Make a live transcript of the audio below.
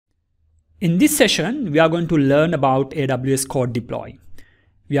In this session, we are going to learn about AWS CodeDeploy.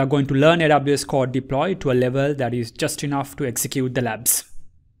 We are going to learn AWS CodeDeploy to a level that is just enough to execute the labs.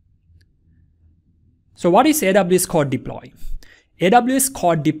 So what is AWS CodeDeploy? AWS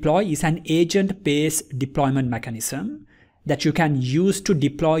CodeDeploy is an agent-based deployment mechanism that you can use to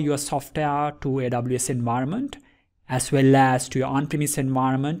deploy your software to AWS environment as well as to your on-premise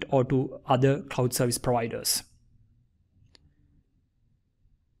environment or to other cloud service providers.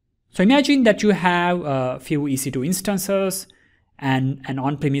 So imagine that you have a few EC2 instances and an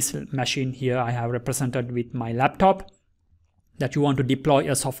on-premise machine here I have represented with my laptop that you want to deploy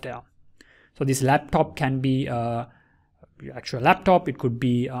a software. So this laptop can be your actual laptop, it could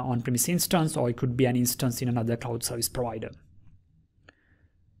be an on-premise instance, or it could be an instance in another cloud service provider.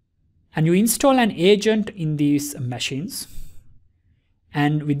 And you install an agent in these machines,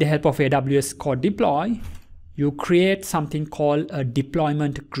 and with the help of AWS CodeDeploy, you create something called a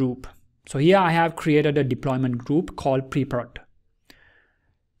deployment group. So here I have created a deployment group called pre-prod.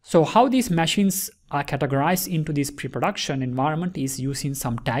 So how these machines are categorized into this pre-production environment is using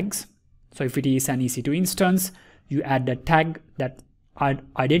some tags. So if it is an EC2 instance, you add a tag that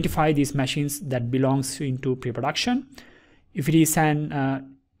identify these machines that belongs into pre-production. If it is an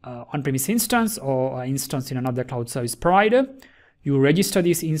on-premise instance or an instance in another cloud service provider, you register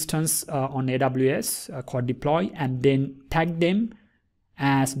this instance on AWS CodeDeploy and then tag them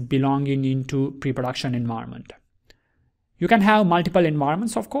as belonging into pre-production environment. You can have multiple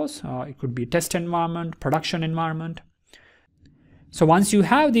environments, of course. It could be test environment, production environment. So once you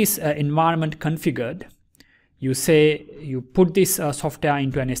have this environment configured, you put this software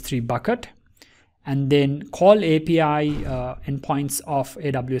into an S3 bucket and then call API endpoints of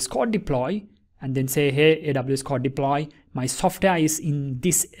AWS CodeDeploy and then say, hey, AWS CodeDeploy, my software is in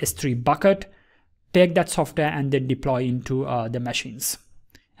this S3 bucket. Take that software and then deploy into the machines.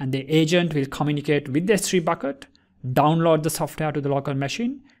 And the agent will communicate with the S3 bucket, download the software to the local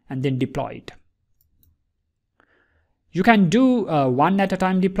machine, and then deploy it. You can do one at a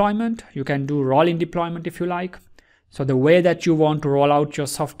time deployment. You can do rolling deployment if you like. So the way that you want to roll out your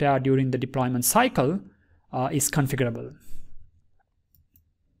software during the deployment cycle is configurable.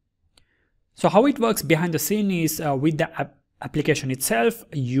 So how it works behind the scene is with the application itself,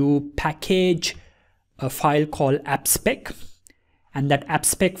 you package a file called appspec, and that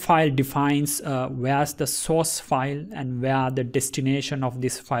appspec file defines where's the source file and where the destination of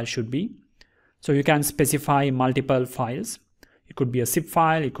this file should be. So you can specify multiple files. It could be a zip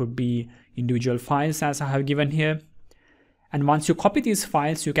file, it could be individual files as I have given here. And once you copy these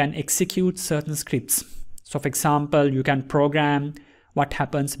files, you can execute certain scripts. So for example, you can program what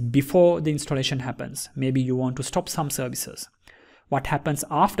happens before the installation happens. Maybe you want to stop some services. What happens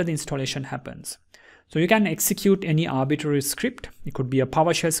after the installation happens. So you can execute any arbitrary script. It could be a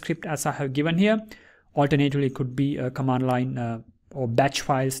PowerShell script as I have given here. Alternatively, it could be a command line or batch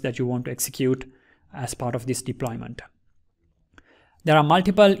files that you want to execute as part of this deployment. There are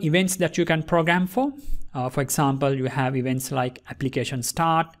multiple events that you can program for. For example, you have events like application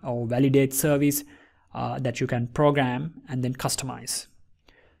start or validate service that you can program and then customize.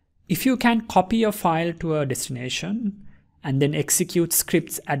 If you can copy a file to a destination and then execute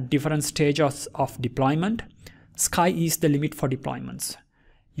scripts at different stages of deployment, sky is the limit for deployments.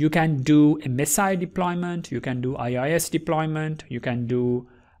 You can do MSI deployment, you can do IIS deployment, you can do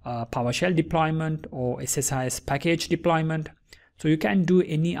PowerShell deployment or SSIS package deployment. So you can do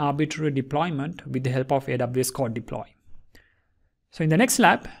any arbitrary deployment with the help of AWS CodeDeploy. So in the next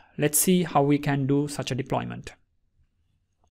lab, let's see how we can do such a deployment.